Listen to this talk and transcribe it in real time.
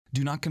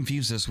Do not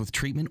confuse this with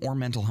treatment or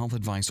mental health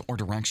advice or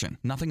direction.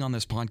 Nothing on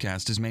this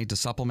podcast is made to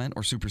supplement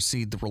or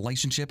supersede the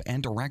relationship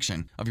and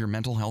direction of your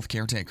mental health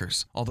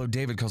caretakers. Although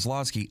David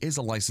Kozlowski is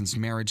a licensed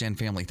marriage and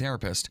family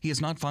therapist, he is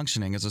not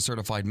functioning as a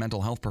certified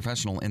mental health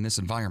professional in this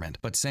environment,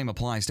 but same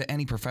applies to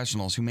any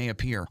professionals who may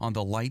appear on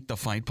the Light the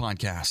Fight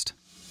podcast.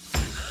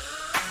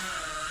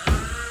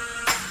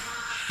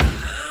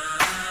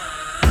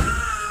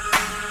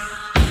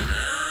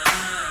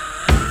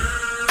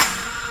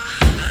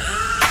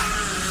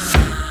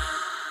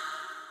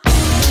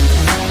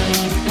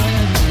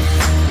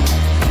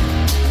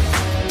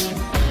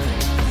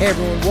 Hey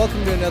everyone,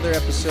 welcome to another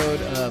episode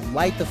of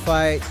Light the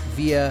Fight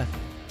via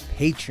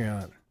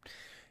Patreon.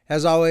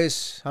 As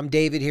always, I'm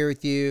David here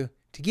with you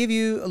to give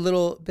you a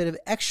little bit of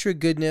extra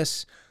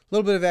goodness, a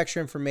little bit of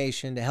extra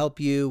information to help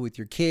you with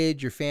your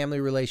kids, your family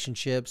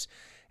relationships.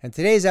 And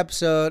today's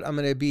episode, I'm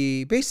going to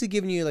be basically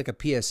giving you like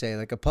a PSA,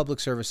 like a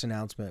public service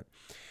announcement.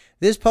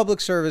 This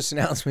public service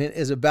announcement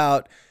is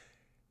about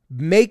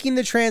making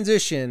the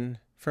transition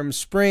from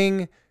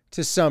spring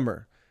to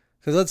summer.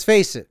 Because let's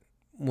face it,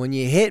 when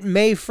you hit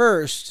May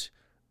 1st,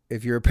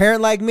 if you're a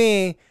parent like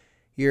me,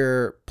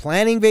 you're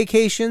planning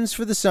vacations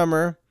for the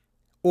summer,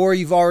 or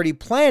you've already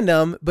planned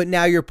them, but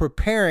now you're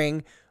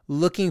preparing,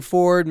 looking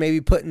forward, maybe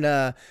putting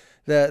the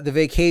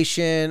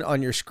vacation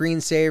on your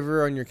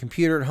screensaver, on your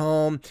computer at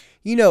home.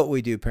 You know what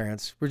we do,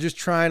 parents. We're just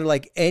trying to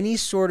like any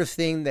sort of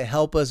thing to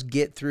help us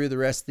get through the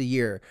rest of the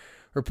year.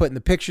 We're putting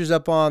the pictures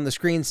up on the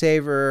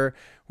screensaver.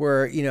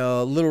 We're,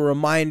 a little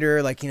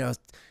reminder, like,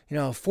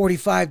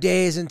 45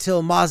 days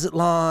until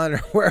Mazatlan or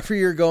wherever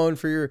you're going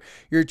for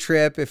your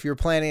trip. If you're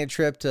planning a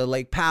trip to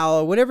Lake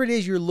Powell, whatever it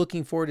is you're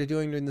looking forward to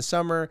doing during the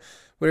summer,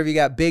 whatever you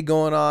got big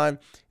going on,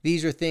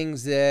 these are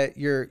things that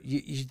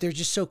they're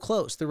just so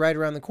close. They're right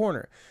around the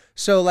corner.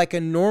 So like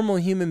a normal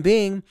human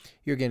being,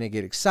 you're going to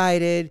get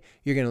excited.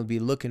 You're going to be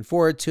looking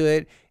forward to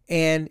it.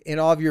 And in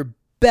all of your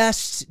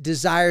best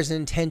desires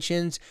and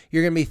intentions,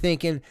 you're going to be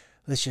thinking,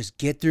 let's just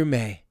get through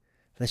May.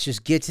 Let's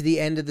just get to the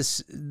end of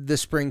the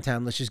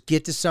springtime. Let's just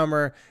get to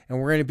summer and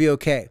we're going to be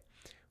okay.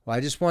 Well, I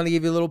just want to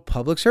give you a little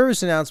public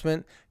service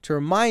announcement to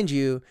remind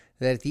you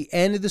that at the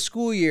end of the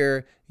school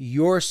year,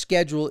 your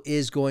schedule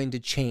is going to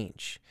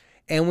change.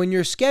 And when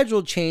your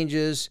schedule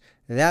changes,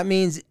 that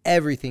means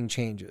everything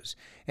changes.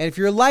 And if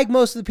you're like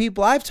most of the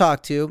people I've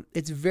talked to,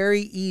 it's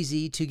very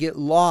easy to get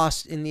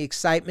lost in the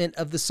excitement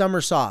of the summer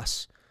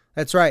sauce.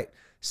 That's right.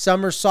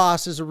 Summer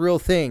sauce is a real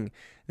thing.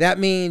 That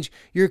means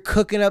you're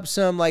cooking up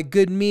some like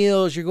good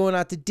meals. You're going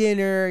out to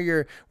dinner.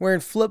 You're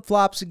wearing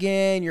flip-flops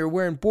again. You're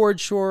wearing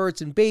board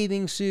shorts and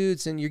bathing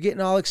suits and you're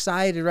getting all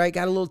excited, right?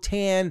 Got a little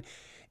tan.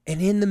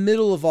 And in the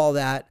middle of all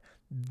that,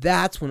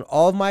 that's when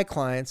all of my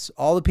clients,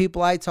 all the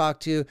people I talk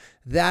to,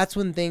 that's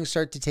when things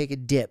start to take a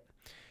dip.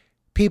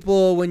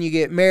 People, when you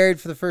get married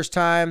for the first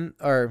time,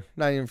 or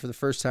not even for the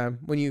first time,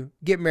 when you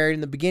get married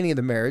in the beginning of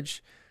the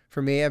marriage,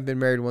 for me, I've been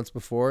married once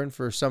before. And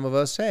for some of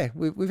us, hey,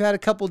 we've had a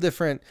couple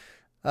different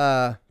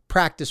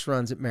practice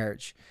runs at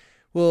marriage.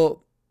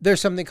 Well, there's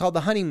something called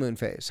the honeymoon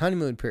phase,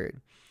 honeymoon period.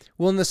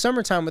 Well, in the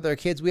summertime with our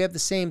kids, we have the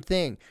same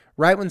thing.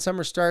 Right when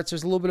summer starts,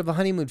 there's a little bit of a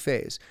honeymoon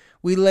phase.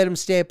 We let them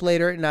stay up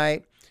later at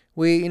night.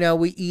 We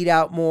eat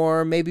out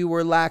more. Maybe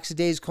we're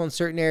lackadaisical in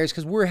certain areas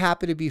because we're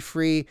happy to be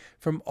free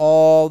from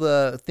all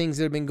the things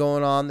that have been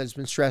going on that's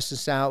been stressing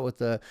us out with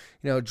the,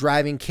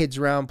 driving kids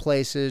around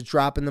places,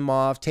 dropping them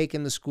off, taking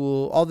them to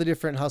school, all the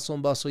different hustle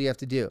and bustle you have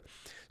to do.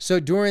 So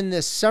during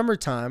this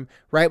summertime,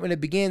 right when it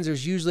begins,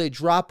 there's usually a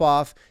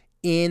drop-off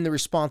in the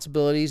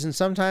responsibilities and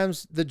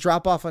sometimes the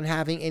drop-off on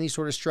having any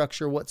sort of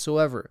structure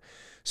whatsoever.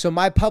 So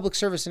my public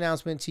service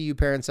announcement to you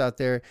parents out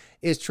there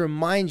is to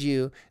remind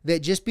you that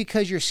just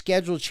because your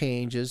schedule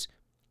changes,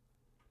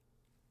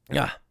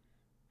 that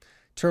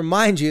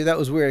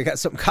was weird. I got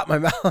something caught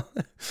in my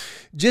mouth.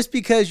 Just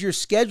because your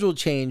schedule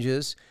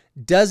changes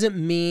doesn't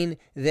mean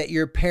that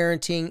your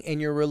parenting and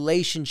your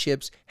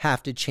relationships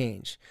have to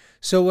change.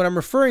 So what I'm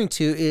referring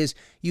to is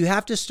you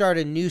have to start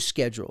a new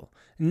schedule,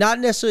 not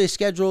necessarily a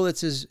schedule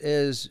that's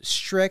as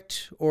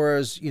strict or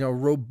as,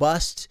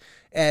 robust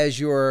as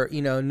your,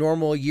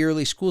 normal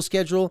yearly school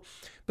schedule,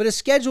 but a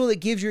schedule that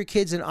gives your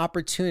kids an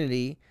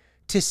opportunity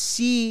to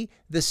see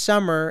the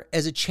summer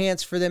as a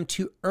chance for them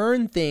to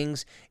earn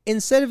things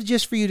instead of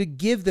just for you to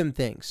give them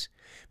things.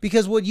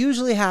 Because what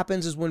usually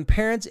happens is when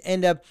parents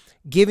end up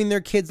giving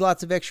their kids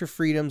lots of extra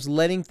freedoms,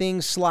 letting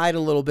things slide a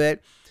little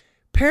bit,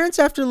 parents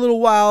after a little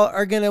while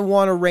are going to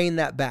want to rein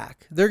that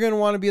back. They're going to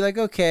want to be like,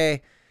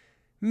 okay,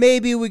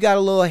 maybe we got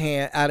a little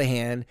out of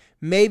hand.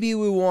 Maybe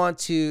we want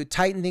to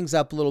tighten things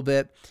up a little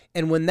bit.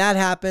 And when that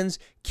happens,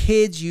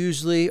 kids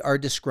usually are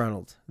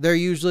disgruntled. They're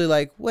usually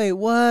like, wait,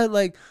 what?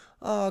 Like,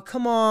 oh,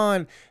 come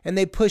on. And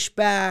they push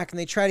back and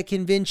they try to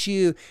convince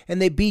you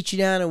and they beat you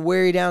down and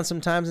wear you down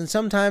sometimes. And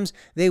sometimes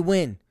they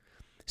win.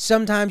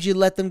 Sometimes you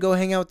let them go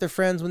hang out with their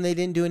friends when they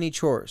didn't do any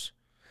chores.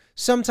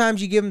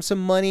 Sometimes you give them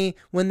some money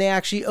when they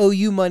actually owe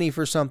you money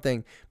for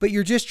something, but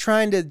you're just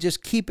trying to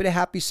just keep it a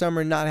happy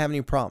summer and not have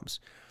any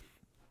problems.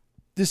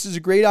 This is a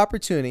great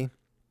opportunity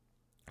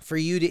for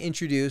you to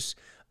introduce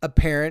a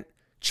parent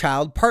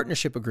child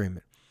partnership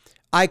agreement.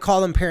 I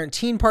call them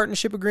parent-teen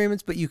partnership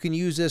agreements, but you can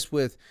use this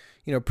with,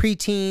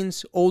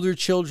 preteens, older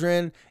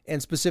children,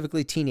 and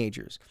specifically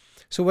teenagers.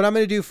 So what I'm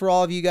going to do for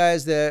all of you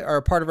guys that are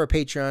a part of our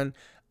Patreon,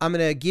 I'm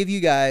going to give you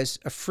guys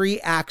a free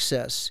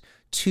access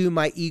to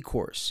my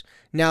e-course.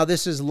 Now,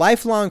 this is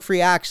lifelong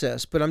free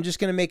access, but I'm just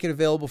going to make it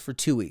available for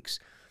 2 weeks.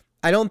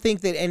 I don't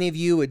think that any of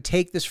you would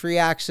take this free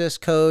access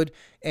code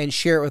and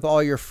share it with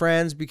all your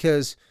friends,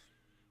 because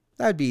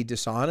that'd be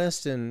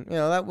dishonest, and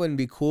that wouldn't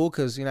be cool,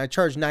 because I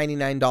charge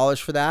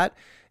 $99 for that.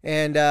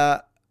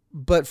 And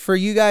but for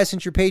you guys,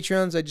 since you're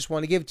Patreons, I just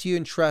want to give it to you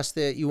and trust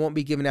that you won't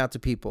be giving out to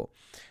people.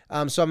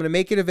 So I'm going to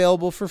make it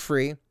available for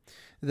free.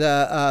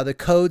 The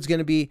code's going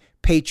to be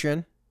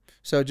Patreon.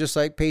 So just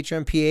like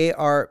Patreon, Patreon.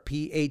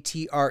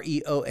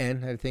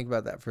 I had to think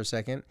about that for a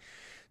second.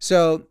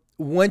 So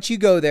once you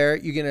go there,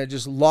 you're going to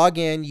just log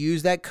in,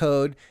 use that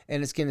code,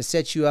 and it's going to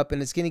set you up,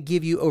 and it's going to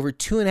give you over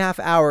 2.5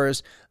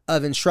 hours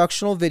of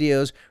instructional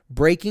videos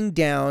breaking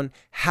down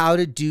how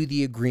to do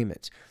the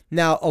agreement.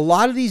 Now, a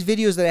lot of these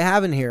videos that I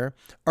have in here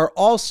are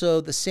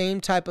also the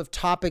same type of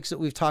topics that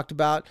we've talked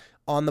about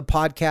on the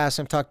podcast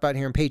I've talked about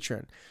here in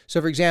Patreon. So,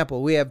 for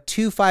example, we have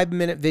 2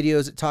 5-minute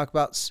videos that talk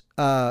about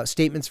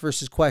statements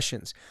versus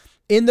questions.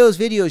 In those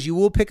videos, you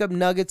will pick up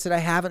nuggets that I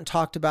haven't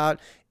talked about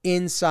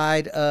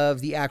inside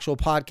of the actual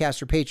podcast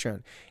or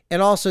Patreon.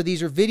 And also,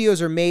 these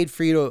videos are made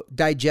for you to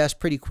digest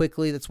pretty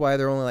quickly. That's why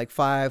they're only like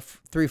 3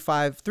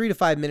 to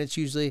 5 minutes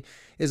usually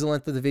is the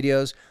length of the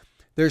videos.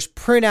 There's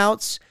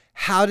printouts,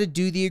 how to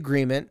do the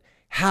agreement,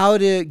 how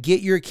to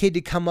get your kid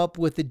to come up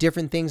with the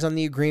different things on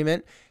the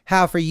agreement,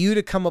 how for you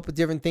to come up with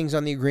different things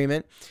on the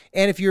agreement.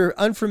 And if you're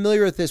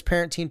unfamiliar with this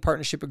parent-teen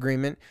partnership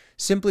agreement,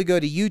 simply go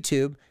to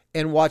YouTube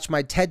and watch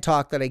my TED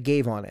Talk that I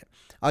gave on it.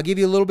 I'll give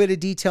you a little bit of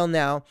detail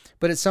now,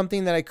 but it's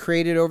something that I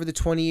created over the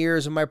 20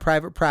 years of my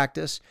private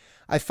practice.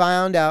 I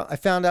found out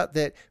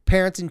that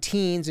parents and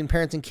teens and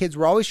parents and kids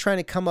were always trying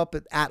to come up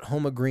with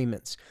at-home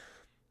agreements.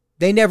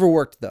 They never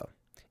worked, though.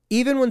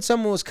 Even when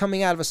someone was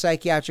coming out of a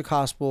psychiatric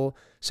hospital,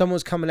 someone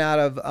was coming out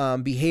of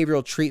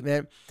behavioral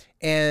treatment,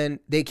 and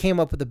they came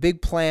up with a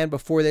big plan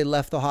before they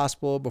left the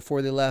hospital,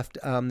 before they left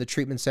the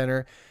treatment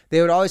center,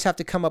 they would always have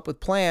to come up with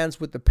plans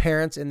with the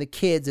parents and the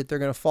kids that they're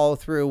going to follow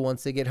through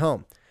once they get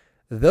home.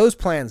 Those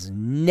plans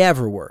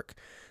never work.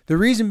 The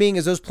reason being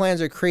is those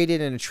plans are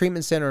created in a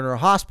treatment center or a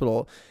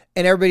hospital,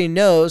 and everybody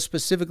knows,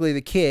 specifically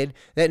the kid,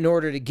 that in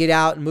order to get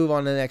out and move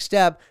on to the next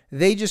step,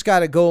 they just got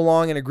to go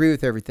along and agree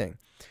with everything.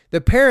 The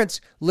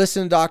parents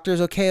listen to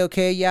doctors,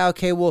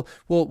 okay,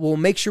 we'll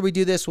make sure we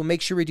do this, we'll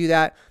make sure we do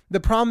that. The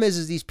problem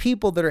is these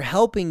people that are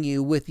helping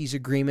you with these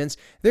agreements,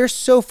 they're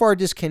so far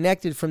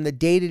disconnected from the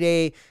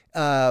day-to-day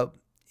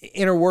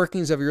inner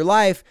workings of your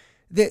life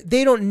that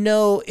they don't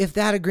know if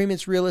that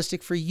agreement's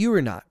realistic for you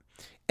or not.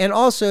 And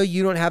also,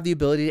 you don't have the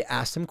ability to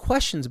ask them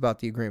questions about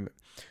the agreement.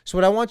 So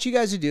what I want you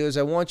guys to do is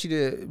I want you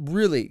to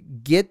really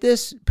get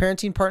this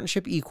parenting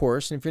partnership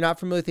e-course. And if you're not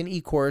familiar with an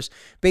e-course,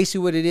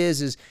 basically what it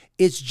is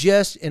it's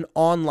just an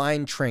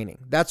online training.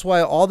 That's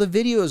why all the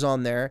videos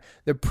on there,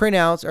 the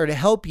printouts, are to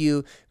help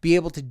you be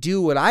able to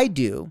do what I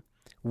do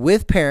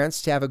with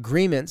parents, to have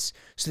agreements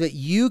so that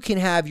you can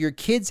have your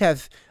kids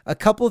have a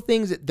couple of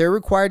things that they're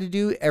required to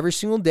do every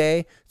single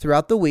day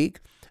throughout the week,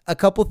 a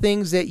couple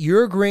things that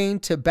you're agreeing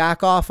to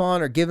back off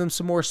on or give them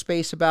some more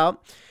space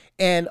about,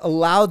 and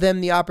allow them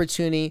the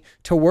opportunity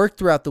to work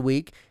throughout the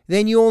week.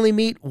 Then you only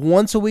meet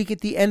once a week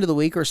at the end of the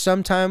week, or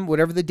sometime,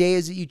 whatever the day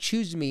is that you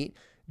choose to meet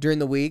during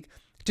the week,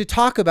 to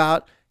talk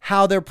about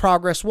how their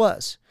progress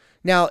was.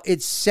 Now,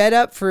 it's set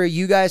up for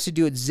you guys to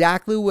do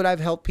exactly what I've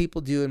helped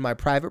people do in my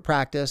private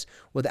practice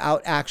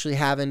without actually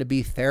having to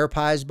be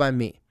therapized by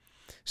me.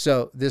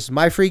 So this is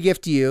my free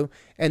gift to you,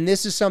 and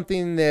this is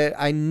something that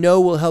I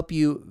know will help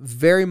you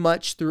very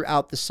much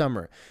throughout the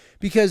summer,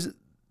 because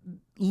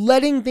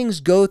letting things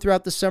go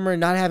throughout the summer and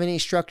not having any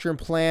structure and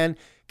plan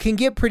can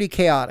get pretty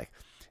chaotic.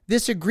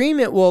 This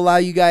agreement will allow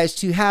you guys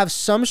to have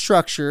some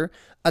structure,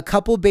 a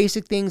couple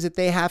basic things that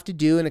they have to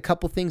do, and a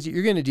couple things that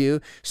you're going to do,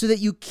 so that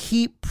you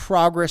keep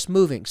progress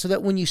moving. So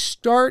that when you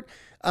start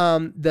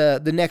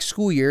the next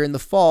school year in the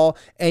fall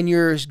and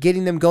you're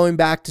getting them going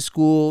back to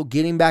school,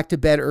 getting back to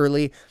bed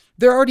early,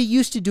 they're already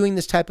used to doing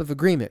this type of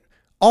agreement.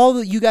 All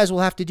that you guys will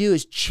have to do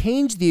is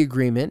change the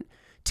agreement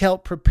to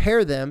help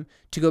prepare them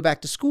to go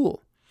back to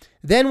school.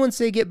 Then once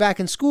they get back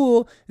in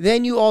school,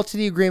 then you alter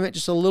the agreement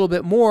just a little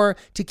bit more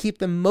to keep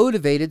them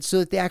motivated so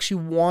that they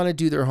actually want to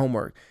do their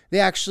homework.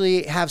 They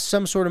actually have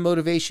some sort of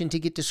motivation to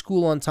get to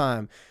school on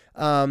time,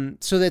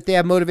 so that they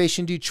have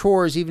motivation to do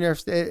chores even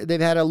if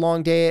they've had a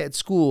long day at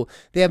school.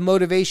 They have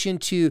motivation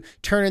to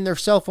turn in their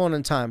cell phone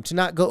on time, to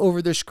not go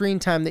over their screen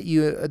time that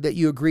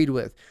you agreed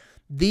with.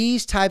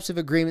 These types of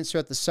agreements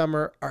throughout the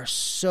summer are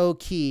so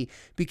key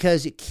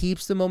because it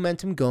keeps the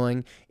momentum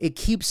going. It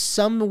keeps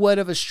somewhat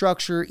of a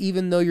structure,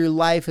 even though your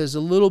life is a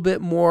little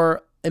bit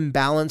more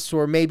imbalanced,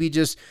 or maybe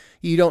just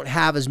you don't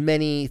have as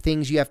many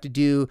things you have to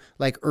do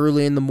like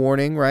early in the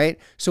morning, right?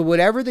 So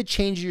whatever the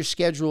change of your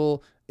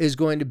schedule is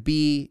going to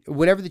be,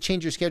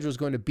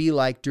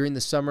 like during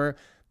the summer,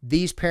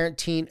 these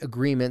parent-teen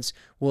agreements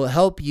will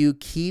help you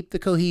keep the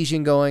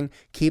cohesion going,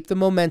 keep the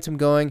momentum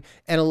going,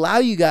 and allow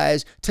you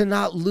guys to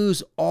not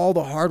lose all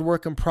the hard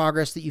work and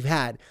progress that you've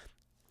had.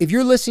 If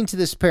you're listening to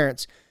this,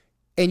 parents,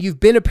 and you've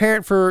been a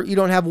parent for, you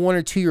don't have 1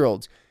 or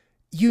 2-year-olds,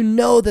 you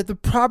know that the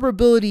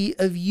probability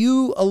of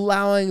you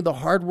allowing the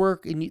hard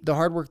work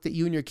that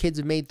you and your kids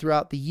have made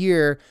throughout the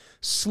year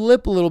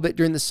slip a little bit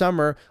during the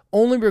summer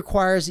only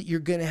requires that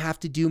you're going to have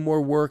to do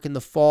more work in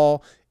the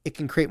fall. It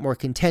can create more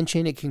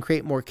contention. It can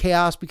create more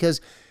chaos because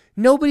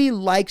nobody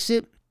likes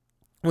it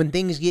when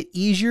things get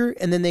easier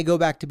and then they go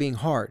back to being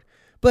hard.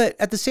 But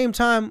at the same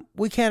time,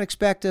 we can't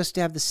expect us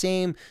to have the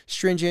same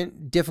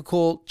stringent,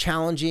 difficult,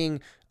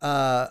 challenging,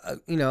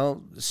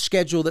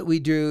 schedule that we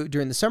do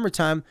during the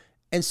summertime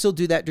and still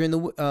do that during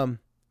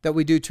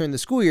the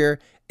school year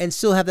and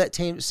still have that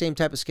same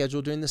type of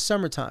schedule during the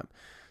summertime.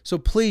 So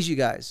please, you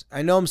guys,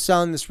 I know I'm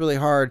selling this really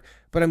hard,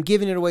 but I'm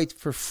giving it away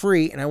for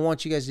free and I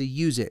want you guys to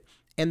use it.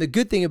 And the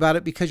good thing about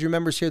it, because you're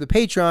members here of the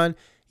Patreon,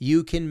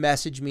 you can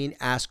message me and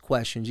ask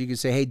questions. You can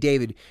say, hey,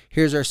 David,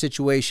 here's our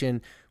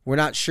situation. We're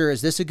not sure.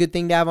 Is this a good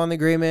thing to have on the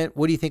agreement?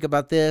 What do you think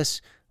about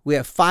this? We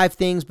have 5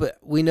 things, but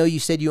we know you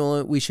said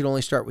we should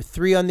only start with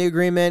 3 on the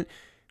agreement.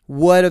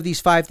 What of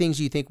these 5 things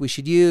do you think we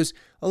should use?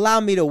 Allow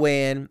me to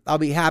weigh in. I'll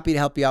be happy to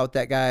help you out with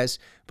that, guys.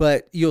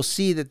 But you'll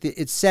see that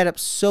it's set up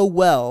so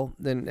well,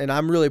 and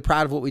I'm really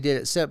proud of what we did.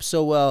 It's set up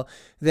so well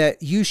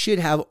that you should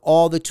have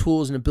all the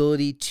tools and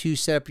ability to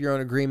set up your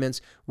own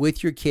agreements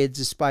with your kids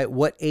despite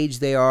what age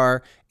they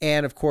are.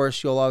 And, of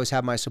course, you'll always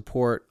have my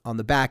support on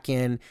the back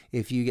end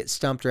if you get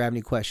stumped or have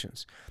any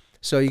questions.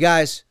 So, you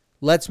guys,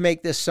 let's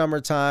make this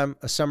summertime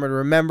a summer to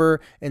remember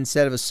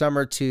instead of a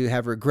summer to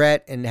have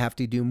regret and have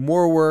to do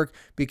more work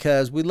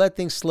because we let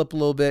things slip a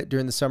little bit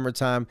during the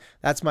summertime.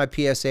 That's my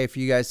PSA for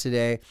you guys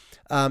today.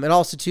 And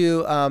also,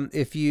 too,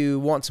 if you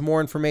want some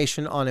more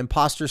information on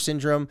imposter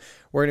syndrome,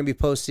 we're going to be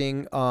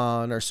posting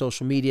on our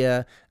social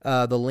media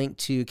the link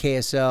to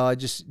KSL. I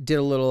just did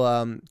a little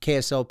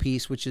KSL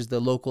piece, which is the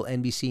local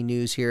NBC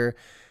News here.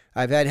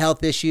 I've had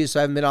health issues, so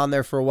I haven't been on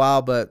there for a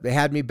while, but they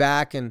had me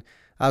back, and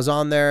I was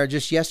on there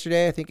just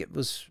yesterday. I think it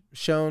was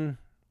shown.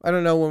 I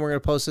don't know when we're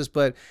going to post this,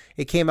 but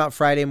it came out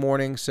Friday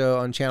morning, so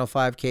on Channel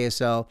 5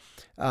 KSL.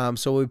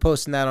 So we'll be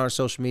posting that on our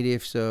social media.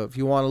 So if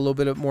you want a little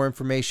bit of more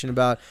information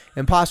about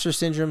imposter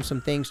syndrome, some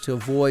things to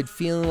avoid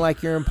feeling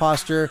like you're an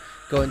imposter,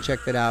 go ahead and check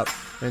that out.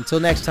 And until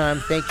next time,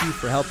 thank you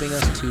for helping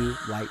us to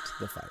light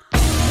the fight.